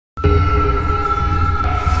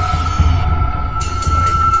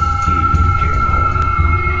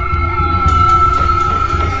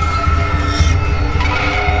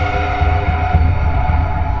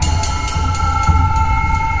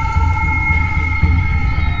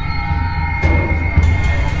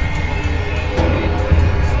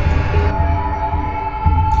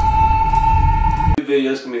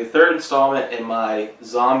installment in my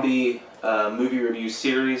zombie movie review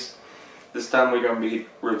series. This time we're going to be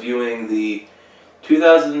reviewing the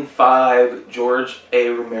 2005 George A.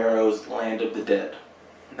 Romero's Land of the Dead.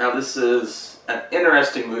 Now this is an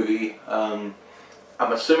interesting movie. I'm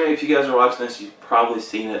assuming if you guys are watching this, you've probably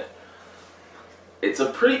seen it. It's a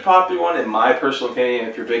pretty popular one in my personal opinion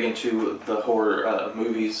if you're big into the horror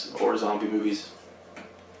movies or zombie movies.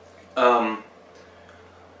 I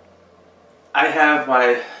have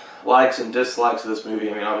my likes and dislikes of this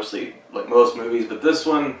movie. I mean, obviously, like most movies, but this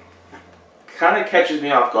one kind of catches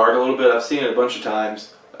me off guard a little bit. I've seen it a bunch of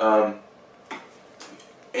times. And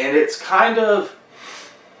it's kind of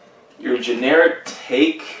your generic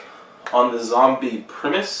take on the zombie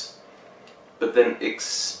premise, but then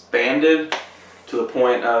expanded to the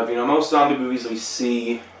point of, you know, most zombie movies we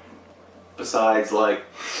see, besides like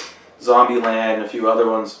Zombieland and a few other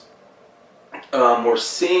ones, we're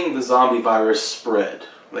seeing the zombie virus spread.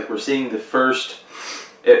 Like we're seeing it first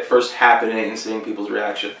happening and seeing people's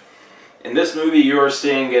reaction. In this movie, you are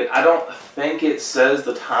seeing it. I don't think it says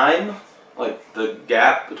the time, like the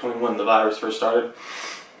gap between when the virus first started,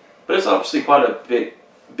 but it's obviously quite a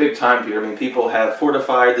big time period. I mean, people have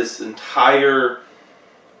fortified this entire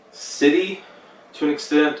city to an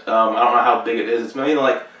extent. I don't know how big it is. It's mainly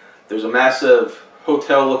like there's a massive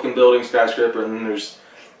hotel-looking building, skyscraper, and then there's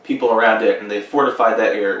people around it, and they fortified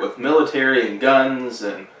that area with military and guns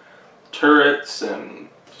and turrets and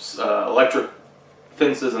electric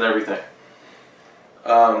fences and everything.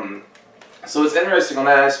 So it's interesting on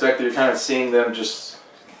that aspect that you're kind of seeing them just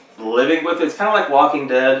living with it. It's kind of like Walking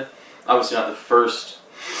Dead. Obviously not the first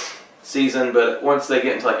season, but once they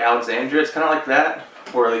get into like Alexandria, it's kind of like that,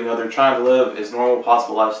 where, you know, they're trying to live as normal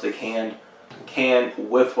possible lives they can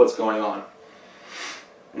with what's going on.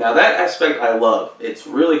 Now that aspect I love. It's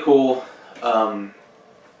really cool. I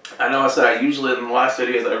know I said I usually in the last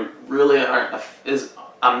videos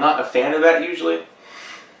I'm not a fan of that usually.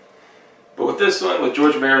 But with this one, with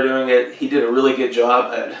George Romero doing it, he did a really good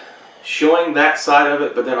job at showing that side of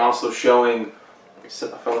it, but then also showing, let me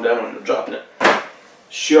set my phone down when I'm dropping it,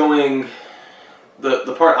 showing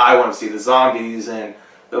the part I want to see, the zombies and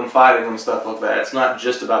them fighting them, stuff like that. It's not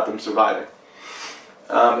just about them surviving.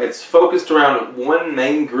 It's focused around one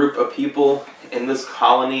main group of people in this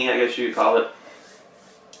colony, I guess you could call it.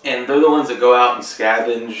 And they're the ones that go out and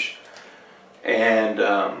scavenge and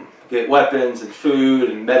get weapons and food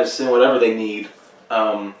and medicine, whatever they need.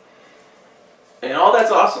 And all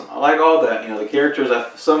that's awesome. I like all that. You know, the characters,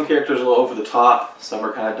 some characters are a little over the top, some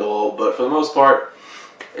are kind of dull, but for the most part,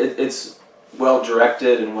 it's well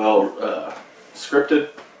directed and well scripted.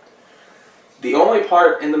 The only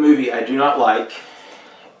part in the movie I do not like,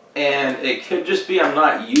 and it could just be I'm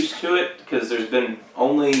not used to it, because there's been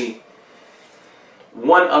only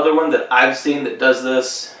one other one that I've seen that does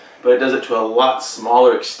this, but it does it to a lot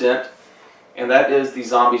smaller extent, and that is the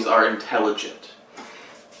zombies are intelligent.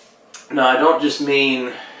 Now, I don't just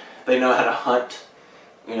mean they know how to hunt,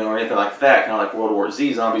 you know, or anything like that, kind of like World War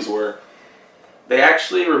Z zombies were. They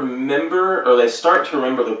actually remember, or they start to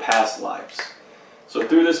remember their past lives. So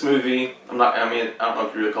through this movie, I don't know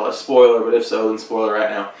if you really call it a spoiler, but if so, then spoiler right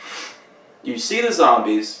now. You see the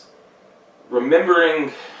zombies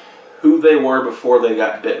remembering who they were before they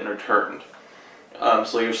got bitten or turned.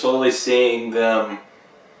 So you're slowly seeing them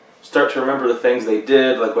start to remember the things they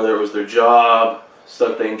did, like whether it was their job,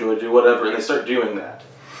 stuff they enjoyed to do, whatever, and they start doing that.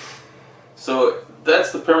 So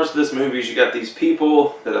that's the premise of this movie, is you got these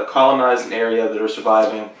people that have colonized an area that are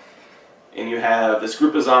surviving, and you have this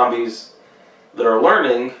group of zombies that are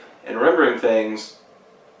learning and remembering things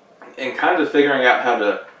and kind of figuring out how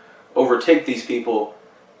to overtake these people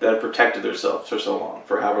that have protected themselves for so long,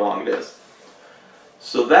 for however long it is.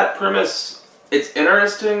 So that premise, it's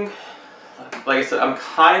interesting. Like I said, I'm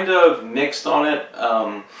kind of mixed on it,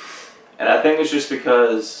 and I think it's just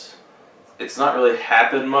because it's not really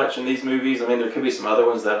happened much in these movies. I mean, there could be some other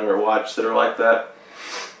ones that I've never watched that are like that.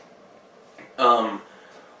 And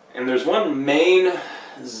there's one main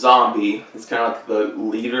zombie that's kind of like the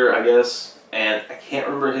leader, I guess, and I can't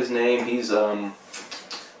remember his name. He's crap,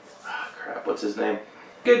 what's his name?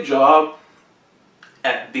 Good job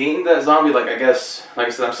at being that zombie. Like, I guess, like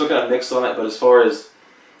I said, I'm still kind of mixed on it, but as far as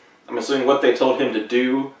I'm assuming what they told him to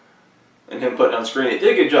do and him putting on screen, it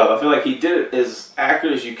did a good job. I feel like he did it as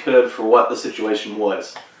accurate as you could for what the situation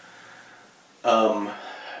was. But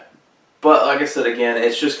like I said, again,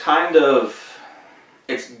 it's just kind of,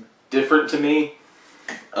 it's different to me.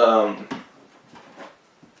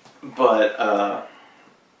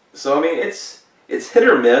 So I mean, it's hit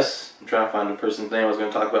or miss. I'm trying to find the person's name I was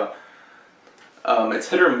going to talk about. It's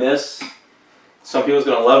hit or miss. Some people's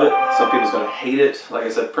going to love it. Some people's going to hate it. Like I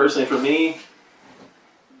said, personally for me,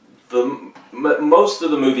 most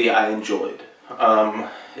of the movie I enjoyed.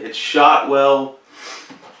 It's shot well.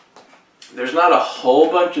 There's not a whole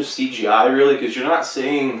bunch of CGI really, because you're not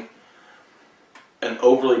seeing an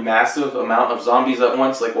overly massive amount of zombies at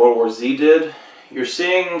once like World War Z did. You're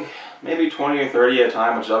seeing maybe 20 or 30 at a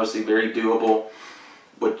time, which is obviously very doable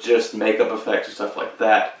with just makeup effects and stuff like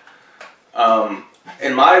that.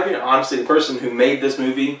 In my opinion, honestly, the person who made this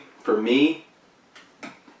movie, for me,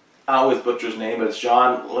 I always butcher his name, but it's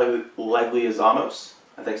John Leguizamo,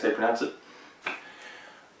 I think is how you pronounce it.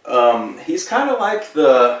 He's kind of like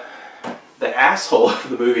the asshole of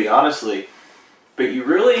the movie, honestly. But you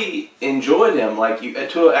really enjoyed him, like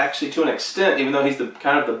to an extent, even though he's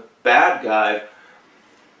kind of the bad guy.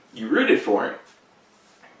 You rooted for him,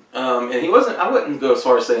 and he wasn't. I wouldn't go as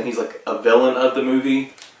far as saying he's like a villain of the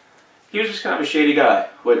movie. He was just kind of a shady guy,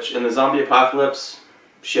 which in the zombie apocalypse,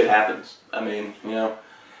 shit happens. I mean, you know.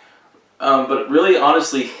 But really,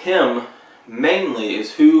 honestly, him mainly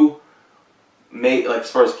is who made, like,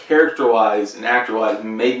 as far as character-wise and actor-wise,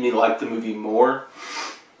 made me like the movie more.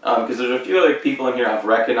 Because there's a few other people in here I've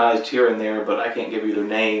recognized here and there, but I can't give you their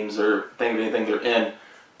names or think of anything they're in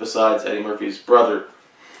besides Eddie Murphy's brother.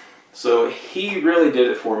 So he really did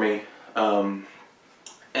it for me. And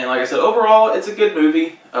like I said, overall, it's a good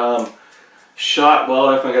movie. Shot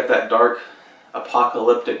well, definitely got that dark,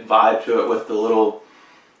 apocalyptic vibe to it with the little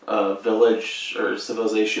village or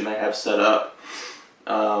civilization they have set up.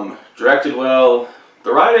 Directed well.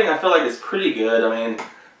 The writing, I feel like, is pretty good. I mean,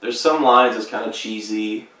 there's some lines that's kind of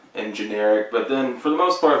cheesy and generic, but then for the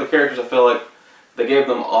most part, the characters, I feel like they gave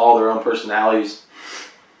them all their own personalities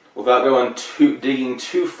without digging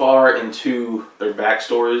too far into their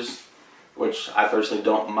backstories, which I personally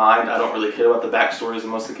don't mind. I don't really care about the backstories of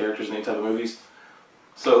most of the characters in any type of movies.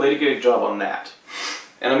 So they did a good job on that.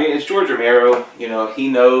 And I mean, it's George Romero. You know, he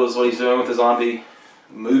knows what he's doing with the zombie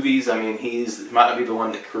movies. I mean, he might not be the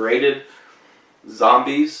one that created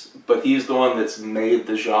zombies, but he's the one that's made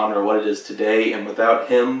the genre what it is today. And without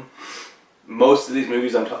him, most of these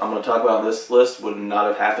movies I'm going to talk about on this list would not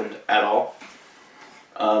have happened at all.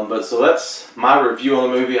 But so that's my review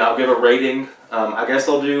on the movie. I'll give a rating. I guess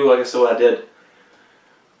I'll do, like I said, what I did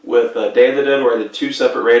with Day of the Dead, where I did 2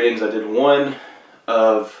 separate ratings. I did one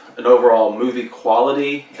of an overall movie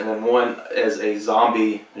quality, and then one as a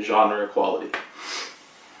zombie genre quality.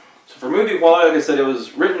 So for movie quality, like I said, it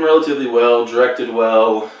was written relatively well, directed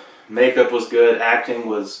well, makeup was good, acting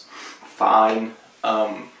was fine.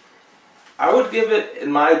 I would give it,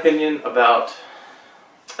 in my opinion, about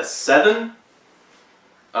a 7,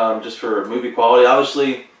 just for movie quality.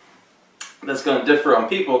 Obviously, that's going to differ on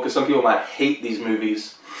people, because some people might hate these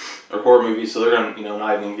movies, or horror movies, so they're going to,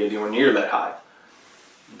 not even get anywhere near that high.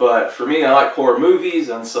 But for me, I like horror movies,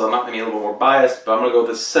 and so I'm not going to be a little bit more biased, but I'm going to go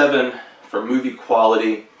with a 7 for movie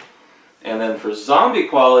quality. And then for zombie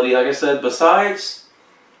quality, like I said, besides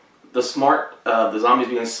the zombies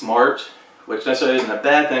being smart, which necessarily isn't a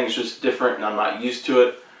bad thing, it's just different and I'm not used to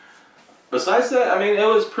it. Besides that, I mean, it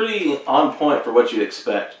was pretty on point for what you'd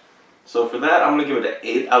expect. So for that, I'm going to give it an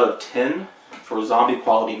 8 out of 10 for a zombie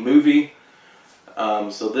quality movie.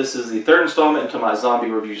 So this is the 3rd installment into my zombie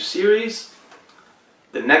review series.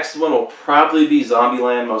 The next one will probably be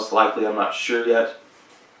Zombieland, most likely. I'm not sure yet.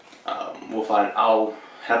 We'll find. I'll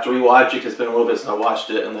have to rewatch it because it's been a little bit since I watched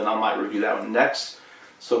it, and then I might review that one next.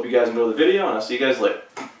 So hope you guys enjoy the video, and I'll see you guys later.